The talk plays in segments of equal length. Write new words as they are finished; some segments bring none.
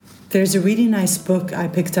There's a really nice book I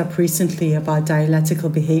picked up recently about dialectical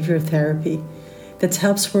behavior therapy that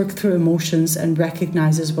helps work through emotions and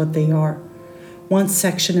recognizes what they are. One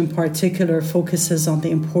section in particular focuses on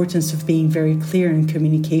the importance of being very clear in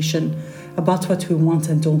communication about what we want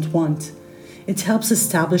and don't want. It helps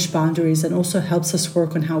establish boundaries and also helps us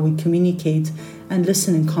work on how we communicate and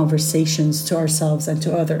listen in conversations to ourselves and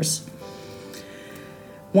to others.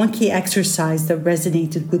 One key exercise that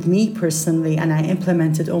resonated with me personally and I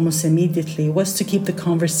implemented almost immediately was to keep the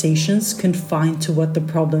conversations confined to what the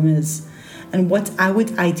problem is and what I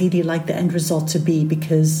would ideally like the end result to be,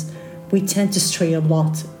 because we tend to stray a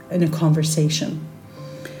lot in a conversation.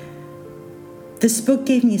 This book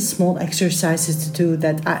gave me small exercises to do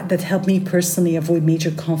that helped me personally avoid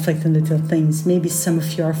major conflict in little things. Maybe some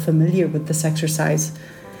of you are familiar with this exercise.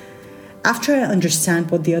 After I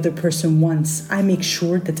understand what the other person wants, I make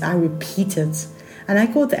sure that I repeat it. And I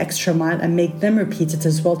go the extra mile and make them repeat it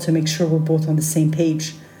as well to make sure we're both on the same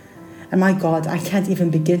page. And my God, I can't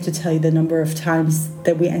even begin to tell you the number of times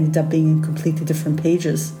that we ended up being in completely different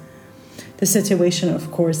pages. The situation,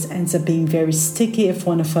 of course, ends up being very sticky if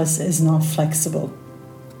one of us is not flexible.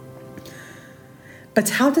 But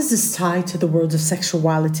how does this tie to the world of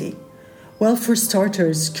sexuality? Well, for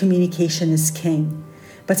starters, communication is king.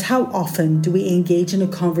 But how often do we engage in a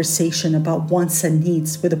conversation about wants and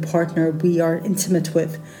needs with a partner we are intimate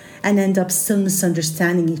with and end up still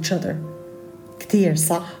misunderstanding each other? كتير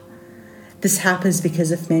صح? This happens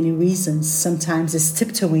because of many reasons. Sometimes it's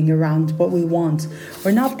tiptoeing around what we want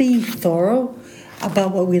or not being thorough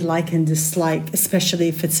about what we like and dislike, especially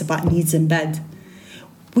if it's about needs in bed.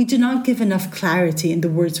 We do not give enough clarity in the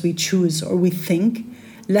words we choose, or we think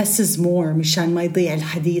less is more مشان ما يضيع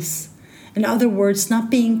الحديث. In other words, not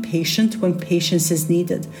being patient when patience is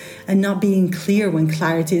needed and not being clear when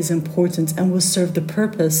clarity is important and will serve the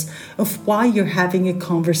purpose of why you're having a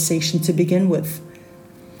conversation to begin with.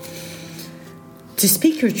 To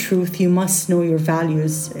speak your truth, you must know your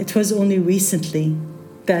values. It was only recently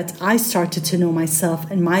that I started to know myself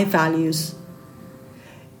and my values.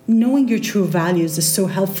 Knowing your true values is so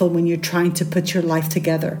helpful when you're trying to put your life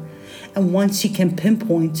together. And once you can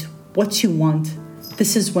pinpoint what you want,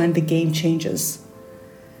 this is when the game changes.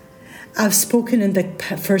 I've spoken in the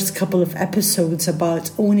first couple of episodes about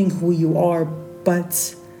owning who you are,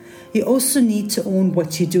 but you also need to own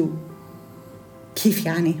what you do. كيف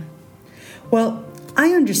يعني? Well,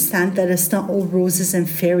 I understand that it's not all roses and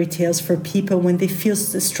fairy tales for people when they feel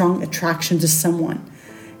a strong attraction to someone.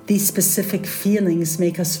 These specific feelings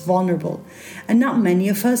make us vulnerable, and not many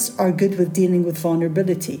of us are good with dealing with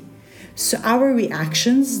vulnerability. So our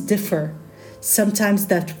reactions differ. Sometimes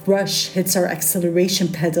that rush hits our acceleration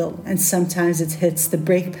pedal, and sometimes it hits the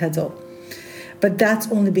brake pedal. But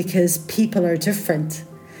that's only because people are different.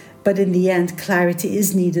 But in the end, clarity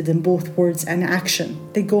is needed in both words and action.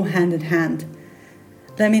 They go hand in hand.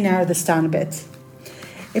 Let me narrow this down a bit.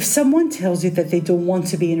 If someone tells you that they don't want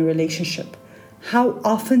to be in a relationship, how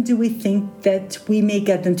often do we think that we may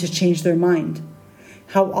get them to change their mind?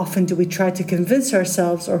 How often do we try to convince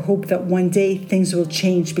ourselves or hope that one day things will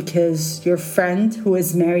change because your friend who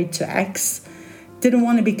is married to X didn't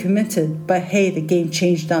want to be committed, but hey, the game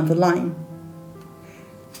changed down the line?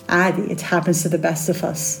 Adi, it happens to the best of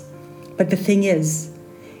us. But the thing is,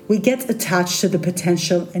 we get attached to the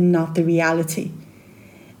potential and not the reality.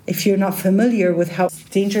 If you're not familiar with how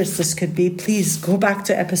dangerous this could be, please go back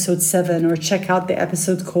to episode 7 or check out the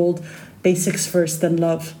episode called Basics First Then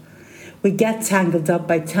Love. We get tangled up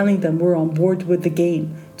by telling them we're on board with the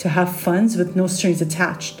game, to have fun with no strings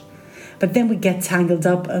attached. But then we get tangled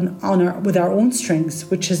up with our own strings,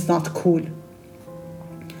 which is not cool.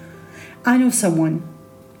 I know someone.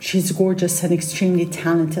 She's gorgeous and extremely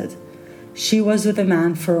talented. She was with a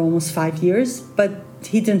man for almost 5 years, but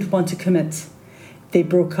he didn't want to commit. They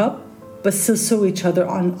broke up, but still saw each other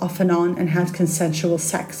off and on and had consensual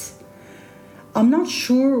sex. I'm not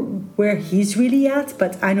sure where he's really at,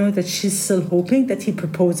 but I know that she's still hoping that he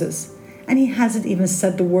proposes. And he hasn't even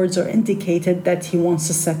said the words or indicated that he wants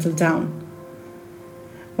to settle down.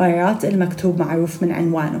 ضيعت المكتوب معروف من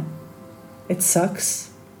عنوانه. It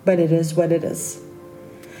sucks, but it is what it is.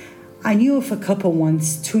 I knew of a couple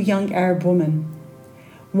once, 2 young Arab women.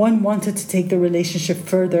 One wanted to take the relationship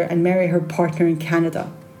further and marry her partner in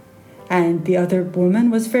Canada. And the other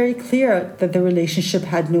woman was very clear that the relationship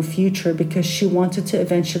had no future because she wanted to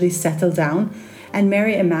eventually settle down and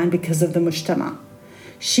marry a man because of the mujtama.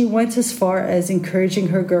 She went as far as encouraging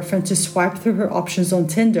her girlfriend to swipe through her options on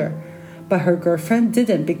Tinder, but her girlfriend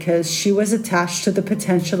didn't because she was attached to the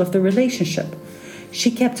potential of the relationship.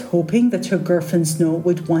 She kept hoping that her girlfriend's no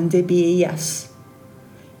would one day be a yes.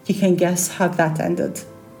 You can guess how that ended.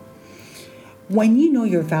 When you know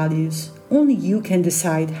your values, only you can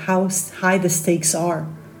decide how high the stakes are.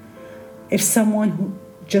 If someone who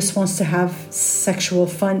just wants to have sexual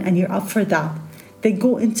fun and you're up for that, then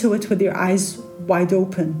go into it with your eyes wide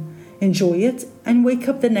open. Enjoy it and wake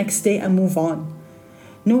up the next day and move on.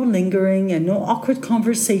 No lingering and no awkward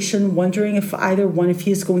conversation wondering if either one of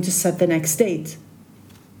you is going to set the next date.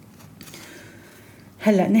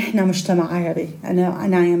 هلا نحن مجتمع عربي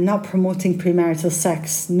and I am not promoting premarital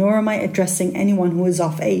sex, nor am I addressing anyone who is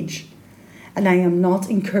of age. And I am not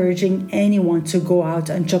encouraging anyone to go out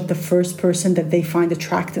and jump the first person that they find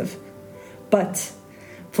attractive. But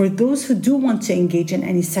for those who do want to engage in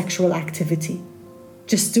any sexual activity,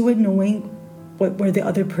 just do it knowing where the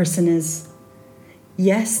other person is.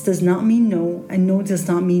 Yes does not mean no, and no does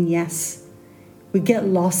not mean yes. We get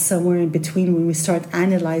lost somewhere in between when we start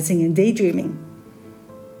analyzing and daydreaming.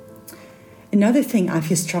 Another thing I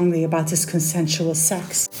feel strongly about is consensual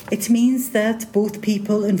sex. It means that both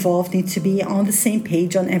people involved need to be on the same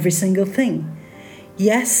page on every single thing.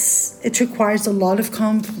 Yes, it requires a lot of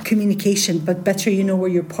communication, but better you know where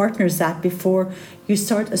your partner's at before you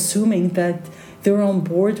start assuming that they're on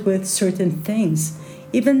board with certain things.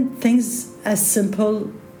 Even things as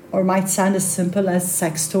simple, or might sound as simple as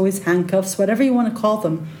sex toys, handcuffs, whatever you want to call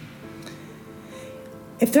them.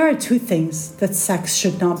 If there are two things that sex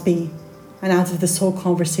should not be, and out of this whole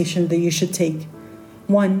conversation that you should take,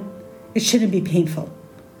 one, it shouldn't be painful.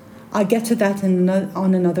 I'll get to that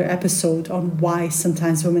on another episode on why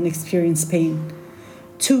sometimes women experience pain.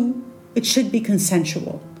 Two, it should be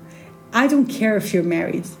consensual. I don't care if you're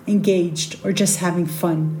married, engaged, or just having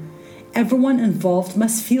fun. Everyone involved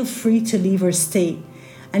must feel free to leave or stay.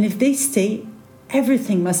 And if they stay,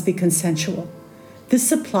 everything must be consensual.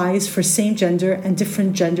 This applies for same gender and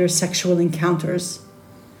different gender sexual encounters.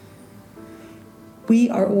 We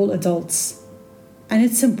are all adults, and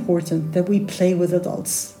it's important that we play with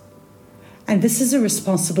adults. And this is a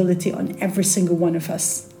responsibility on every single one of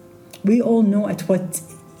us. We all know at what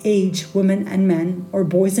age women and men, or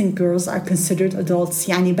boys and girls, are considered adults,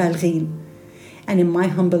 يعني بالغين. And in my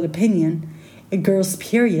humble opinion, a girl's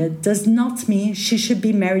period does not mean she should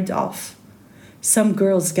be married off. Some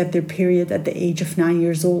girls get their period at the age of 9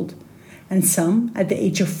 years old, and some at the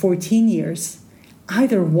age of 14 years.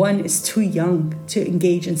 Either one is too young to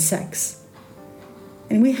engage in sex.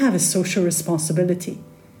 And we have a social responsibility.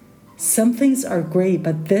 Some things are grey,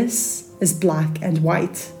 but this is black and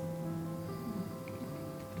white.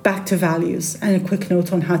 Back to values and a quick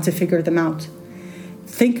note on how to figure them out.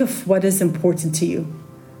 Think of what is important to you,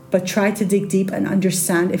 but try to dig deep and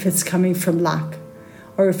understand if it's coming from lack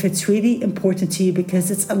or if it's really important to you because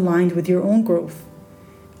it's aligned with your own growth,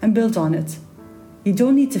 and build on it. You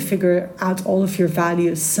don't need to figure out all of your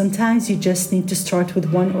values. Sometimes you just need to start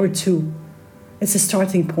with one or two. It's a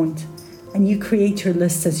starting point, and you create your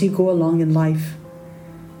list as you go along in life.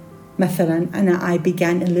 مثلا, I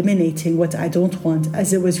began eliminating what I don't want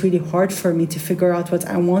as it was really hard for me to figure out what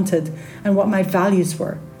I wanted and what my values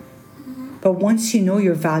were. But once you know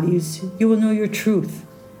your values, you will know your truth.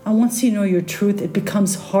 And once you know your truth, it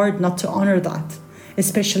becomes hard not to honor that,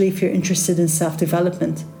 especially if you're interested in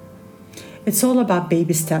self-development. It's all about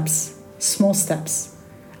baby steps, small steps.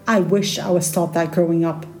 I wish I was taught that growing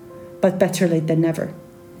up, but better late than never.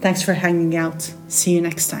 Thanks for hanging out. See you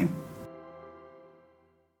next time.